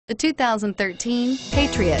The 2013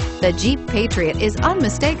 Patriot. The Jeep Patriot is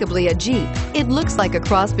unmistakably a Jeep. It looks like a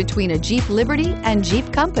cross between a Jeep Liberty and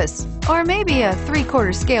Jeep Compass, or maybe a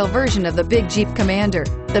 3/4 scale version of the big Jeep Commander.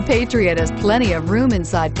 The Patriot has plenty of room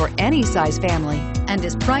inside for any size family and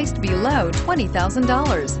is priced below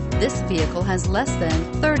 $20,000. This vehicle has less than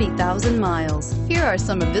 30,000 miles. Here are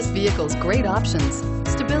some of this vehicle's great options: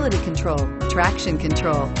 stability control, traction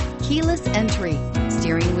control, keyless entry,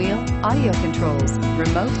 steering wheel audio controls,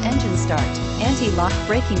 remote engine start, anti-lock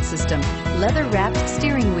braking system, leather-wrapped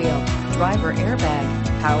steering wheel, driver airbag,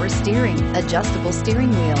 power steering, adjustable steering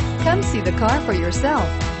wheel. Come see the car for yourself.